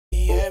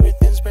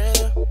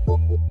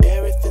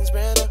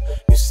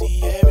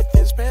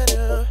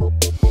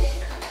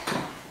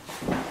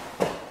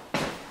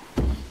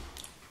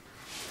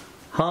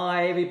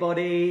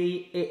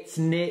everybody, it's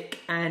Nick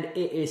and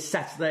it is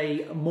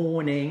Saturday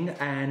morning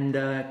and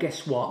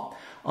guess what?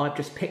 I've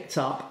just picked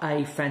up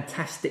a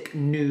fantastic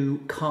new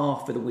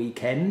car for the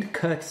weekend,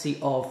 courtesy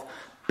of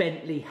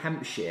Bentley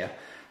Hampshire.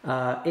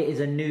 It is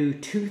a new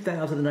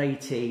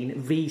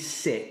 2018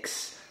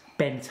 V6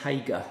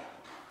 Bentayga.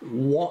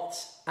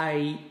 What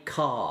a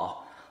car.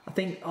 I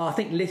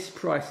think list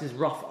price is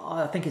rough.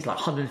 I think it's like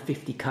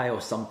 150k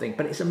or something,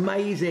 but it's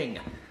amazing.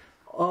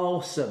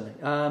 Awesome.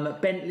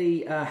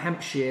 Bentley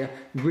Hampshire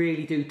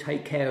really do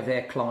take care of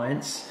their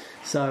clients.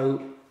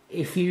 So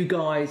if you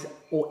guys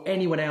or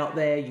anyone out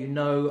there you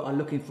know are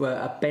looking for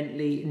a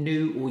Bentley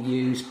new or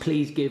used,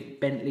 please give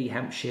Bentley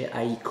Hampshire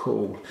a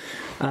call.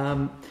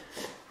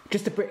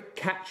 Just to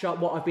catch up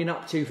what I've been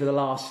up to for the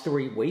last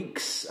 3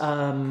 weeks.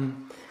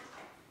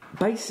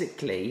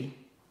 Basically,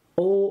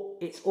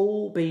 it's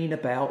all been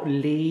about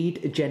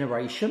lead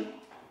generation,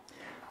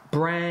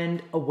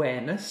 brand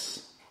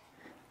awareness,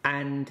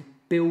 and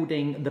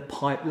building the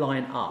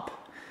pipeline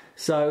up.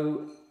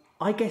 So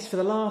I guess for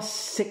the last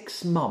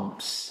 6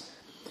 months,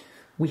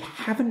 we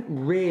haven't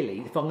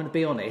really, if I'm going to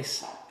be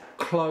honest,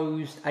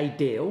 closed a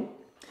deal,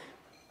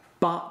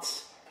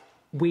 but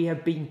we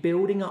have been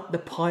building up the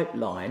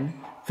pipeline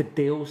for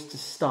deals to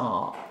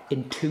start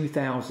in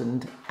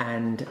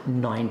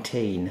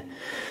 2019.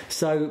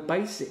 So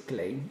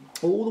basically,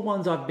 all the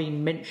ones I've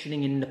been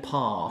mentioning in the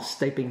past,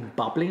 they've been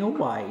bubbling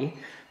away,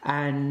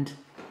 and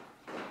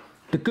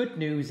the good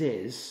news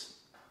is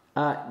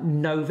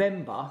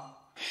November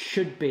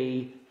should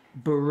be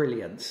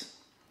brilliant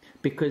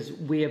because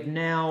we have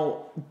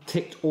now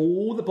ticked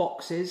all the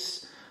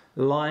boxes,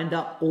 lined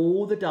up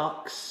all the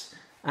ducks,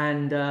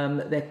 and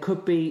there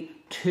could be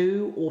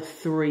 2 or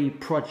 3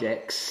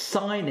 projects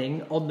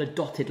signing on the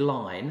dotted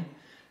line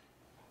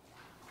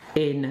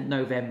in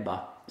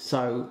November.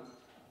 So,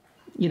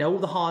 you know, all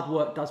the hard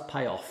work does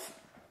pay off.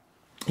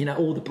 You know,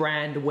 all the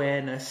brand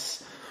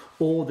awareness,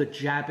 all the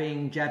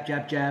jabbing,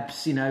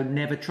 jabs, you know,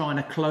 never trying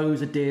to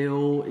close a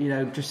deal, you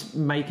know, just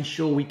making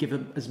sure we give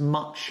them as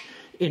much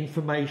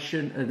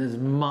information and as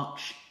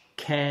much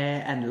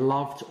care and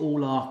love to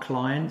all our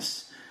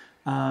clients.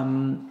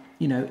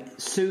 You know,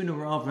 sooner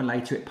rather than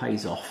later it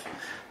pays off.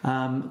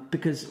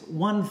 Because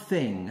one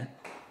thing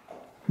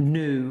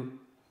new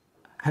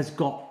has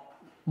got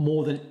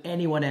more than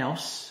anyone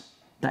else,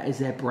 that is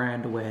their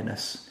brand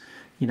awareness.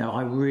 You know,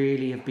 I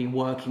really have been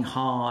working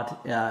hard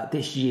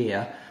this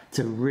year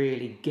to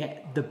really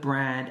get the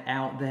brand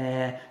out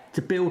there,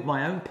 to build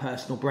my own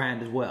personal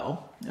brand as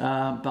well,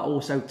 but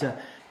also to,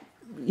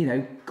 you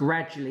know,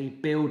 gradually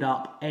build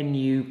up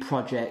NU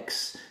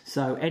projects.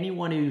 So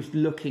anyone who's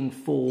looking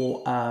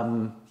for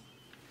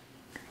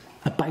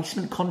a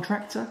basement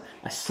contractor,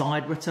 a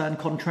side return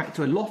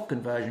contractor, a loft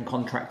conversion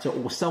contractor,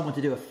 or someone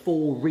to do a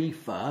full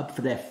refurb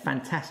for their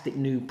fantastic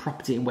new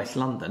property in West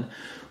London,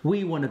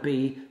 we want to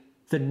be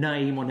the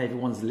name on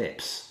everyone's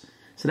lips.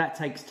 So that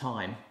takes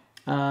time.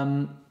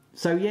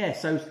 So yeah,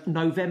 so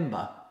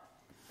November,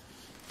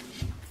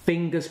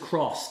 fingers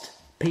crossed,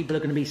 people are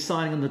going to be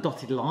signing on the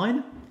dotted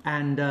line.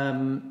 And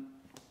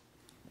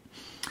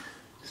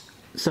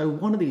so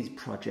one of these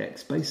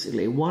projects,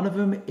 basically, one of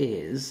them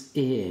is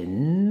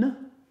in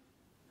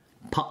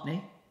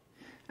Putney,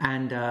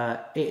 and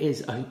it is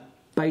a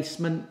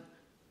basement,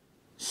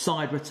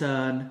 side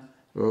return,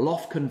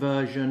 loft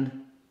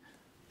conversion,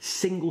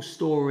 single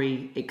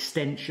story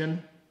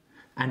extension,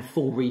 and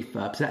full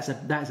refurb. So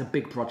that's a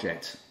big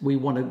project. We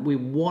want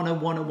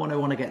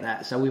to get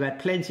that. So we've had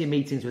plenty of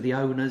meetings with the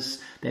owners.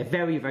 They're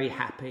very, very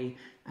happy,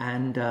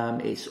 and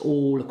it's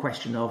all a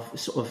question of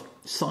sort of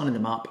signing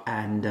them up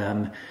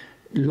and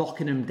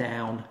locking them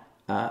down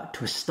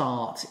to a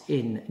start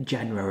in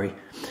January.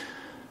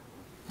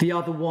 The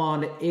other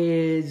one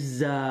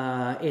is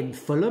in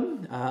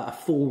Fulham, a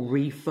full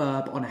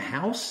refurb on a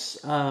house.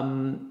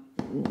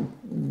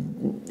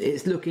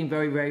 It's looking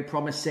very, very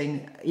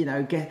promising. You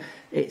know,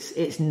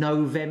 it's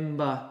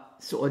November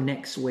sort of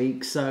next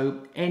week,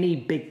 so any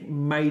big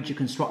major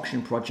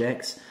construction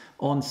projects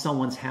on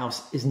someone's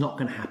house is not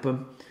going to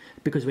happen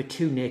because we're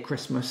too near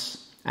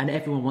Christmas and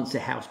everyone wants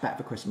their house back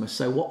for Christmas.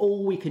 So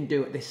all we can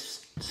do at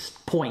this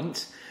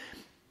point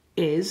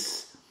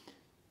is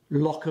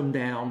lock them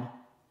down,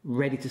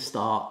 ready to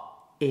start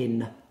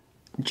in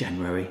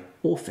January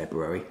or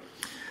February.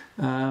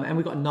 And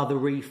we've got another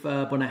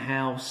refurb on a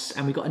house,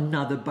 and we've got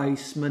another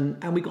basement,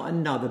 and we've got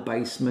another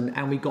basement,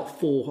 and we've got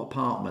 4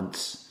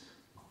 apartments.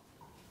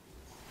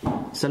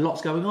 So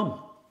lots going on.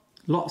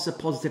 Lots of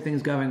positive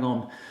things going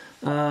on.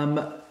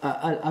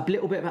 A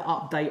little bit of an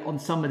update on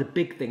some of the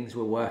big things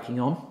we're working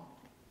on.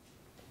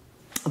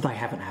 They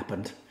haven't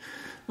happened.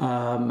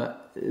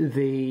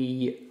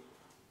 The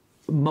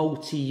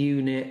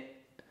multi-unit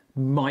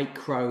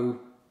micro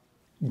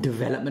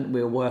development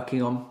we're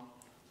working on,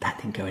 that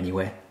didn't go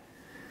anywhere.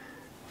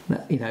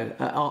 You know,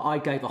 I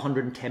gave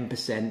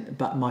 110%,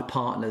 but my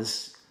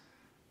partners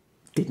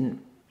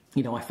didn't.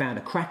 You know, I found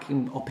a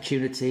cracking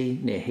opportunity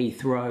near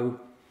Heathrow.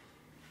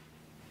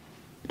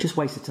 Just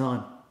wasted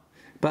time.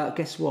 But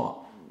guess what?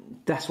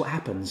 That's what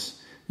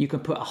happens. you can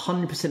put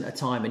 100% of the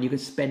time, and you can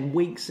spend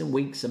weeks and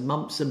weeks and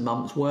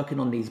months working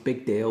on these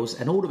big deals,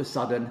 and all of a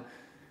sudden,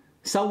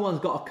 someone's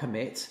got to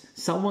commit,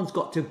 someone's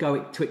got to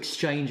go to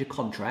exchange of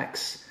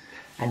contracts,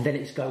 and then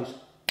it goes,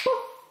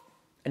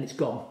 and it's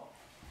gone.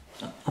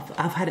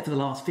 I've had it for the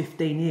last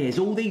 15 years.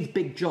 All these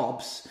big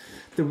jobs,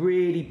 the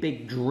really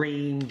big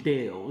dream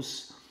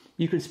deals,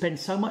 you can spend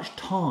so much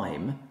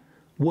time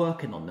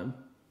working on them,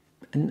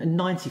 and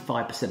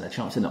 95% of the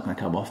chance they're not going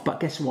to come off. But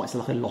guess what? It's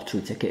like a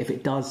lottery ticket. If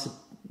it does,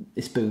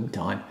 it's boom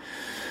time.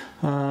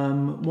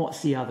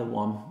 What's the other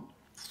one?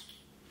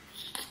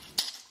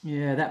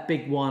 Yeah, that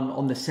big one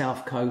on the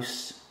south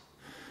coast.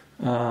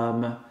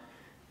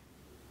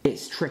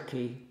 It's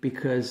tricky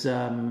because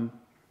the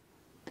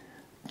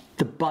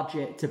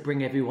budget to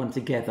bring everyone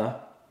together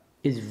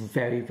is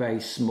very, very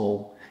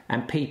small,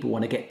 and people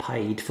want to get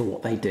paid for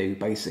what they do,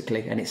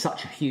 basically. And it's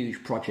such a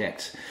huge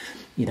project,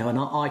 you know, and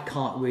I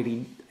can't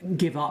really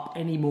give up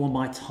any more of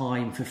my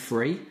time for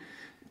free,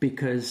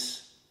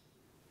 because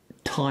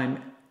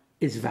time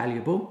is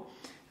valuable,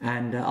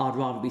 and I'd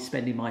rather be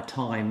spending my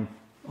time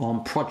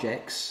on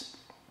projects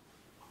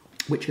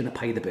which are going to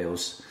pay the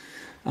bills.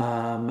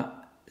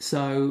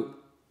 So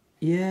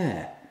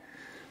yeah,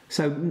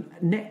 so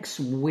next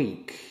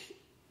week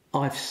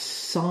I've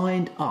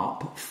signed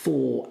up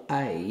for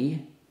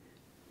a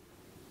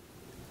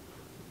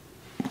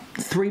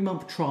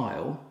 3-month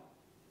trial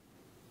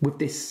with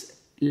this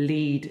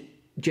lead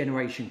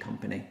generation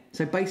company.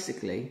 So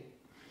basically,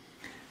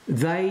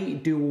 they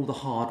do all the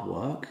hard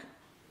work,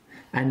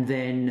 and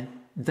then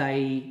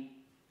they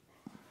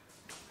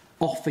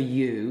offer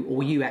you,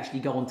 or you actually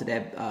go onto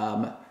their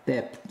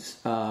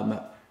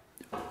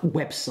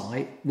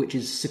website, which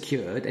is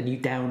secured, and you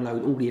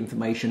download all the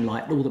information,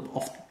 like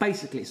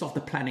basically it's off the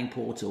planning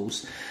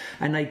portals,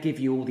 and they give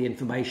you all the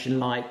information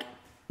like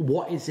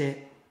what is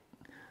it,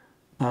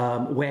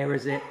 where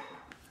is it,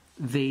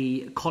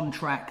 the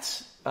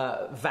contract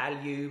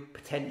value,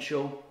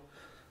 potential,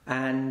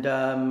 and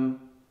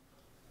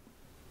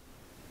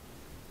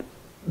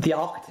the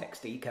architect's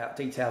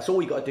details. So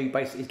all you got to do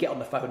basically is get on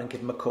the phone and give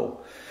them a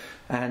call.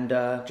 And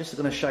just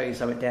going to show you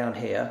something down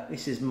here.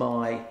 This is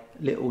my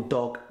little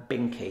dog,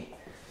 Binky.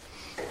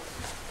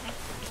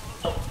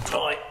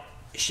 Right,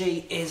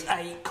 she is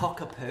a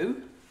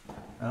cockapoo.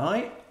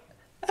 Right,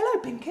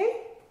 hello, Binky.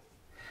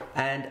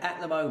 And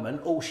at the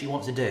moment, all she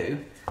wants to do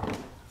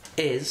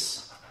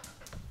is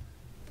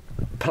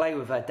play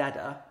with her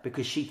dada,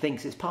 because she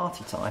thinks it's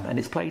party time and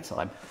it's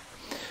playtime.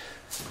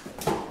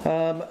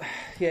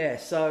 Yeah,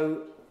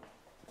 so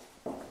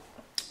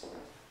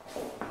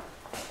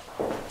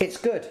it's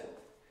good.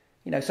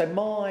 You know, so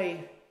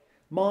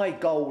my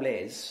goal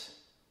is,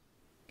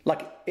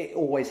 like it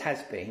always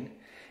has been,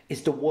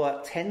 is to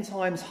work 10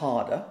 times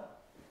harder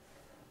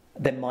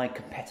than my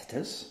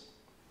competitors,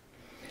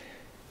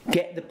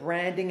 get the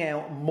branding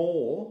out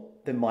more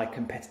than my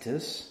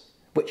competitors,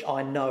 which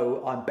I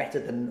know I'm better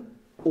than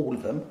all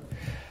of them,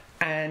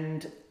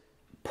 and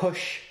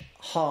push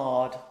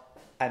hard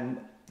and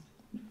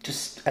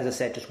just, as I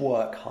said, just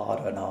work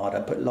harder and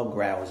harder, put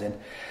longer hours in.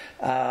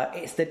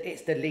 It's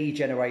the lead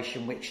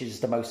generation which is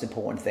the most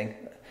important thing,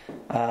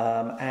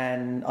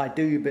 and I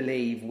do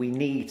believe we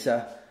need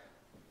to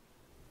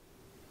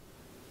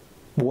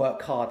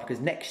work hard, because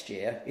next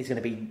year is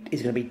going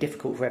to be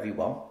difficult for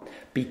everyone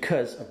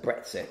because of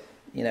Brexit.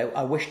 You know,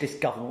 I wish this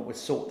government would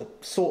sort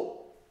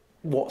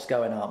what's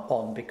going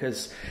on,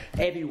 because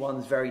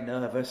everyone's very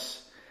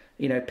nervous.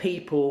 You know,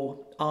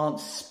 people aren't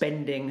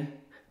spending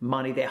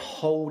money; they're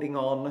holding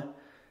on.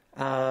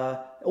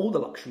 All the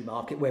luxury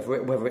market,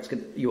 whether it's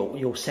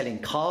you're selling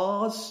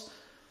cars,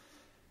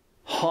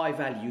 high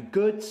value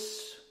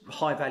goods,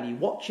 high value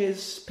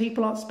watches.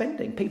 People aren't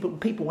spending.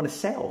 People want to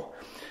sell.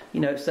 You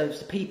know, so it's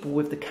the people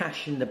with the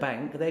cash in the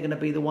bank, they're going to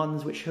be the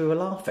ones who are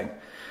laughing.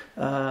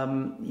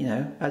 You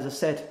know, as I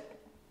said,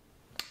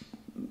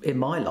 in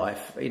my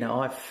life, you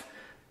know,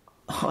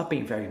 I've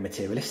been very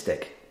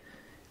materialistic.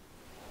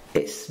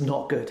 It's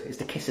not good. It's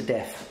the kiss of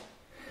death.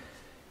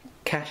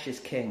 Cash is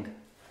king,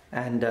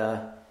 and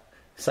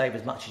save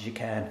as much as you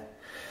can.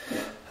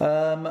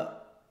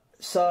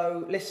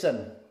 So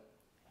listen,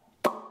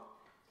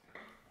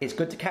 it's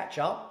good to catch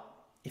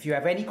up. If you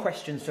have any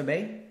questions for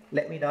me,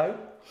 let me know.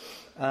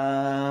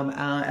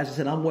 As I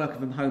said, I'm working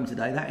from home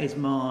today. That is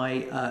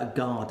my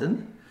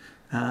garden.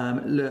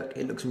 Look,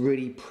 it looks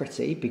really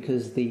pretty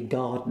because the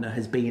gardener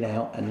has been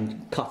out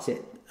and cut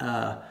it.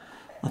 I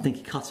think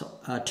he cut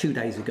it 2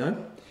 days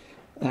ago,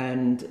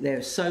 and there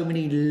are so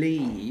many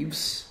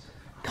leaves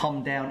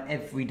come down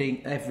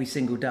every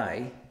single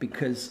day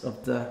because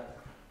of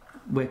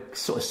we're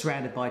sort of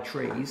surrounded by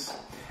trees.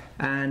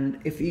 And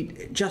if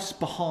you just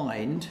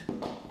behind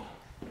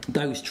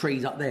those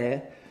trees up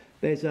there,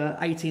 there's a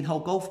 18-hole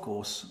golf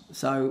course.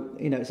 So,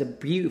 you know, it's a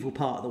beautiful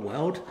part of the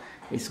world.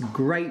 It's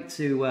great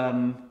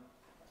to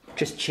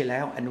just chill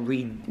out and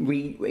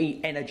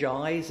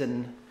re-energize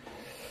and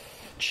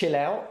chill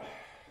out.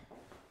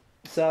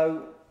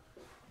 So,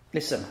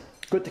 listen,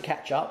 good to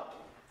catch up.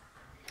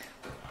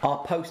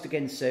 I'll post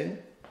again soon.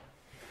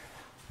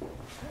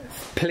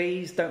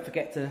 Please don't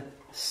forget to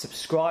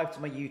subscribe to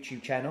my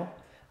YouTube channel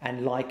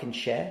and like and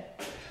share.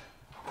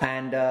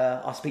 And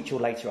I'll speak to you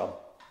all later on.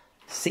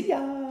 See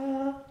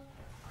ya!